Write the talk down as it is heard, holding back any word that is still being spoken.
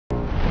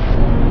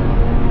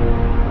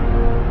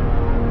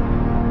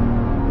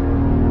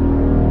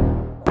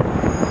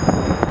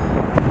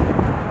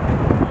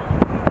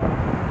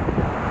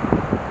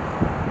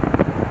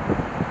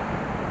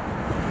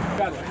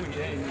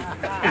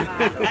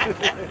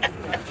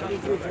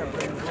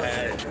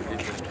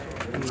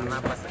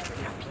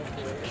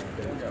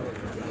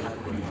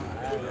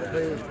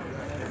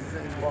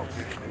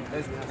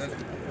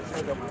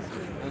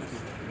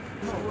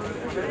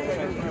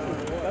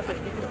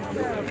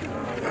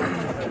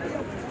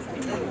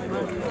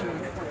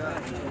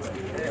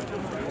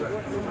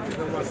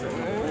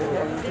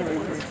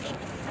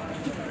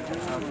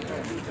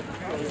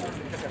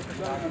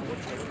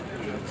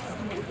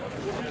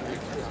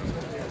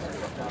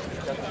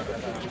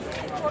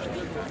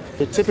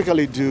They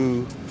typically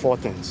do four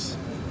things.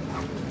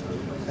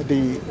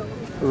 The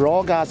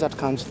raw gas that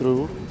comes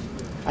through,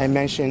 I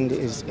mentioned,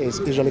 is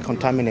usually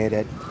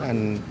contaminated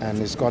and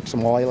it's got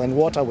some oil and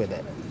water with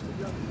it.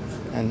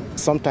 And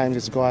sometimes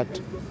it's got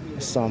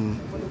some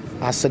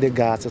acidic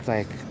gases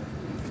like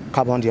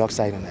carbon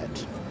dioxide in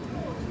it.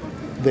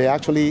 They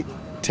actually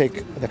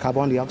take the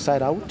carbon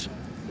dioxide out,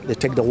 they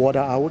take the water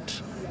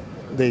out,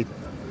 they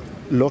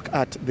look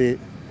at the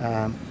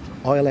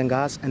oil and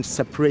gas and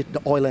separate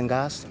the oil and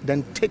gas,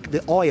 then take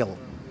the oil,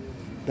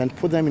 then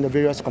put them in the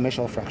various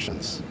commercial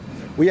fractions.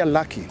 We are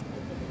lucky.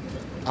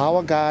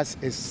 Our gas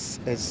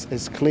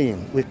is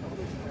clean. We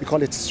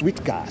call it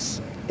sweet gas.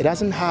 It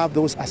doesn't have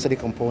those acidic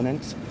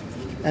components,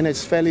 and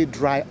it's fairly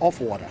dry off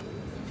water.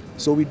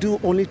 So we do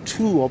only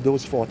two of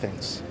those four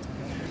things.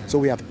 So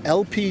we have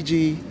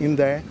LPG in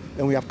there,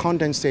 and we have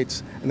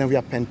condensates, and then we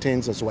have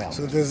pentanes as well.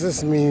 So does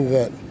this mean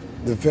that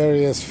the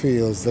various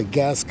fields, the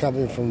gas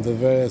coming from the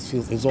various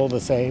fields is all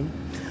the same?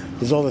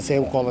 Is all the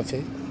same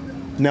quality?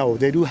 No,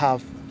 they do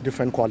have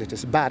different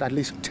qualities, but at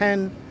least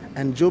 10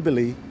 and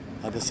Jubilee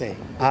Are the same?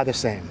 Are the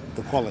same.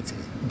 The quality?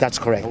 That's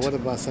correct. And what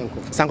about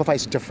Sankofa? Sankofa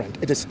is different.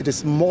 It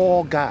is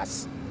more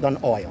gas than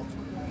oil.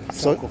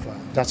 Sankofa? So,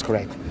 that's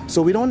correct.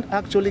 So we don't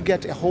actually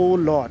get a whole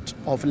lot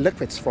of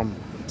liquids from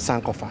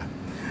Sankofa.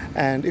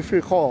 And if you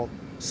recall,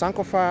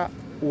 Sankofa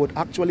would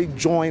actually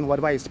join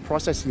whatever is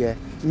processed here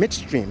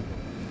midstream,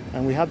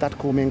 and we have that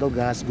commingled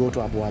gas go to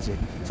Abuaze.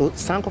 So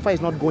Sankofa is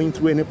not going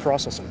through any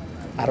processing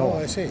at all.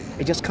 I see.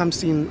 It just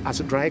comes in as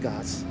a dry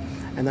gas,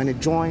 and then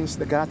it joins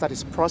the gas that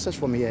is processed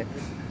from here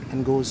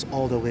and goes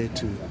all the way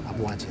to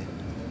Abuaze.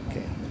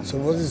 Okay. So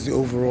what is the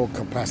overall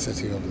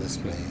capacity of this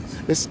place?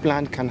 This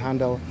plant can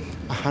handle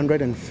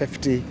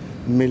 150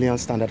 million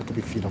standard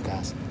cubic feet of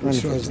gas.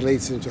 Which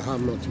translates into how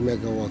much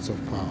megawatts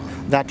of power?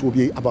 That will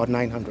be about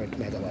 900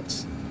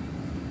 megawatts.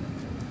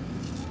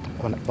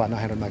 About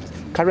 900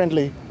 megawatts.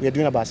 Currently, we are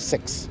doing about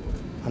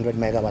 600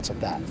 megawatts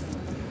of that.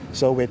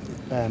 So with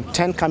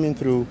 10 coming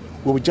through,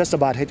 we will just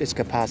about hit its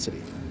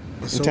capacity.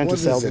 So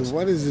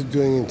what is it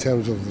doing in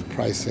terms of the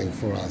pricing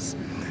for us?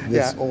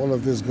 All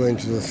of this going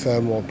to the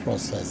thermal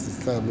process,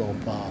 the thermal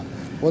power.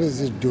 What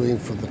is it doing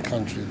for the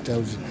country in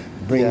terms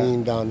of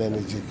bringing down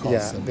energy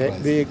costs and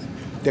prices?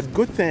 The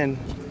good thing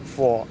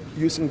for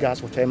using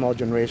gas for thermal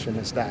generation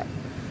is that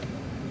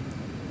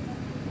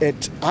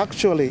it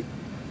actually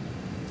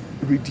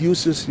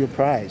reduces your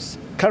price.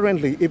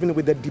 Currently, even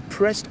with the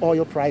depressed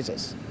oil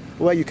prices,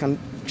 where you can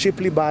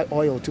cheaply buy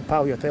oil to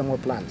power your thermal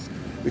plants,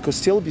 we could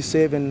still be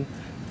saving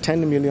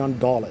 $10 million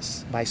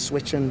by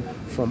switching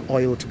from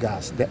oil to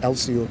gas, the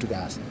LCO to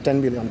gas,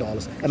 $10 million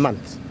a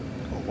month.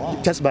 Oh,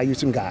 wow. Just by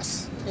using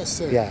gas. That's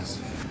serious.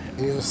 Yeah.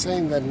 And you're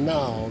saying that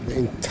now the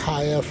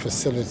entire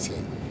facility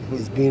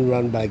is being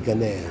run by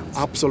Ghanaians.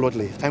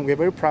 Absolutely, and we're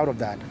very proud of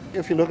that.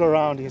 If you look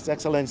around, His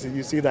Excellency,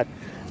 you see that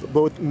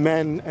both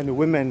men and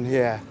women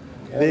here,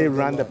 they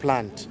run the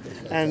plant.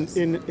 And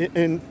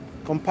in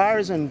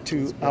comparison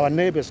to our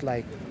neighbors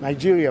like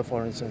Nigeria,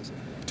 for instance,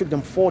 it took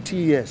them 40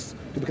 years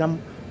to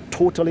become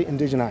totally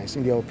indigenized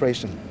in their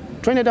operation.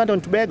 Trinidad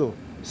and Tobago,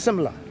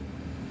 similar,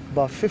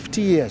 about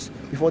 50 years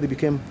before they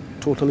became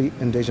totally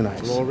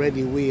indigenized. And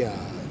already we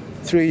are.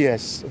 3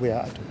 years we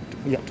are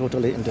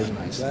totally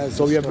indigenized.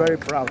 So we are very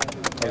proud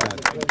of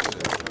that.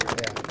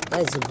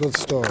 That's a good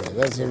story.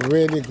 That's a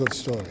really good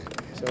story.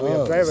 So we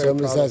are very, very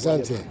proud. Mr.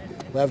 Asante,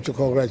 we have to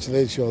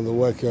congratulate you on the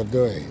work you're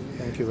doing.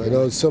 Thank you very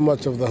much. So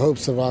much of the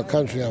hopes of our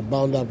country are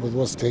bound up with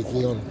what's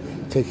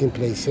taking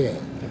place here.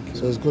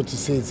 So it's good to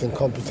see it's in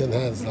competent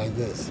hands like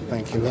this.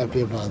 Thank you. I'm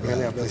happy about that.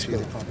 Really appreciate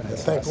it.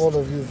 Thank all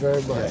of you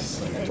very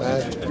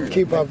much.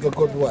 Keep up the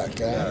good work.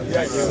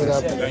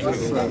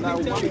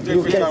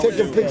 You can take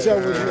a picture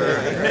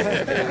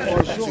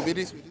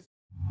with me.